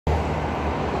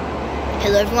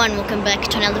Hello everyone, welcome back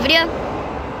to another video.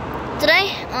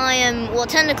 Today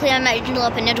technically I'm at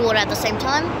Joondalup and Edgewater at the same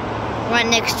time, right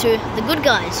next to the good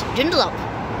guys, Joondalup.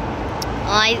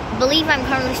 I believe I'm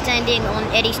currently standing on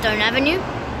Eddystone Avenue,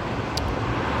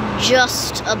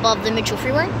 just above the Mitchell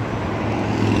Freeway.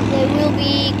 There will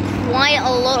be quite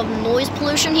a lot of noise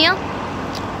pollution here,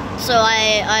 so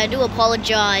I do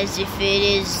apologize if it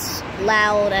is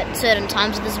loud at certain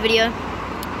times of this video.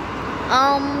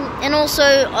 And also,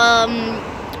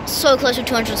 so close to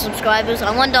 200 subscribers.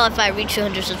 I wonder if I reached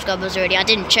 200 subscribers already. I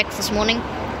didn't check this morning.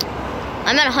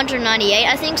 I'm at 198,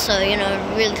 I think, so, you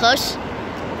know, really close.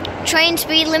 Train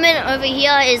speed limit over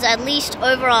here is at least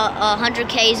over 100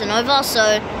 k's and over,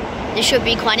 so this should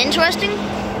be quite interesting.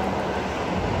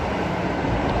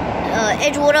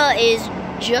 Edgewater is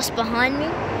just behind me.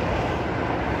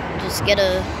 Just get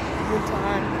a good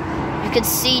time. You can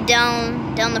see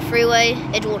down the freeway,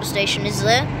 Edgewater station is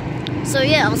there. So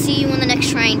yeah, I'll see you when the next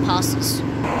train passes.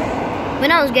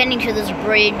 When I was getting to this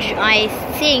bridge, I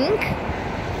think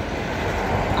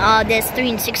there's 3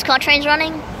 and 6 car trains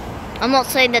running. I'm not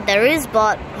saying that there is,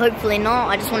 but hopefully not.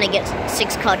 I just want to get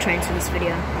 6 car trains for this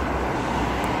video.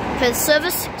 For the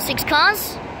service, 6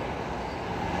 cars.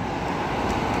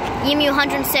 EMU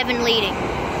 107 leading.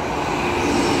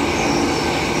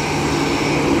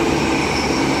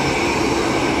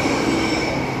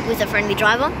 With a friendly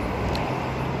driver.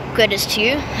 Credits to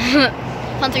you.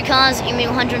 Front 3 cars, EMU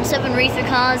 107, rear 3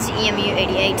 cars, EMU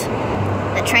 88.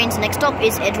 The train's next stop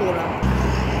is Edgewater.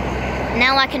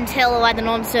 Now I can tell why the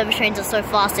non-service trains are so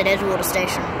fast at Edgewater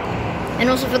station. And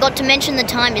also forgot to mention the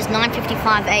time is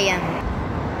 9:55 AM.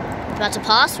 About to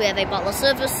pass, we have a Butler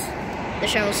service. The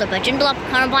train will stop at Joondalup,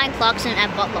 Currambine, Clarkson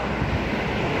and Butler.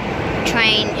 The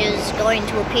train is going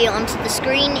to appear onto the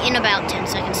screen in about 10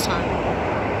 seconds time.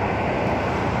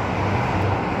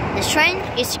 This train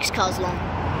is 6 cars long.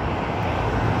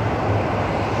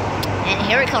 And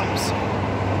here it comes.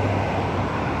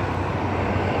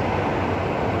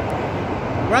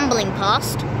 Rumbling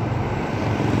past.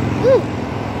 Woo!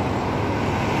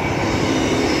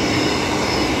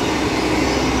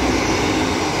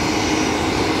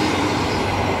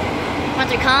 Front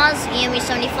 3 cars, EMU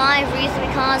 75, rear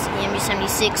 3 cars, EMU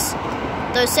 76.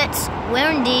 Those sets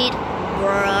were indeed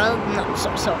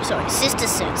sister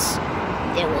sets.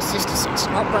 There were sister sets,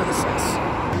 not brother sets.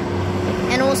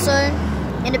 And also,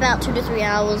 in about 2 to 3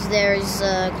 hours, there is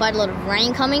quite a lot of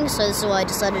rain coming, so this is why I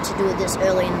decided to do it this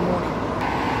early in the morning.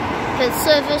 For the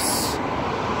service,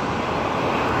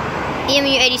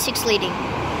 EMU 86 leading.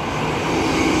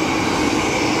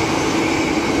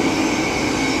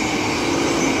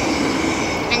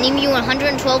 And EMU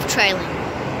 112 trailing.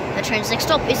 The train's next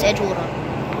stop is Edgewater.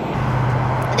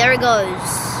 There it goes,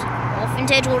 off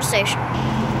into Edgewater station.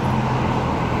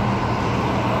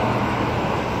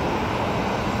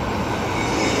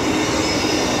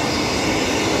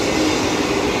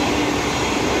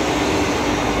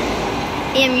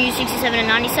 EMU 67 and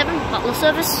 97, Butler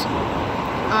service.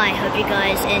 I hope you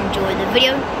guys enjoyed the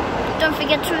video. Don't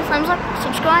forget to thumbs up,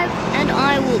 subscribe, and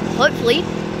I will hopefully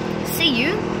see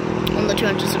you on the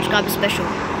 200 subscriber special.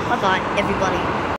 Bye bye, everybody.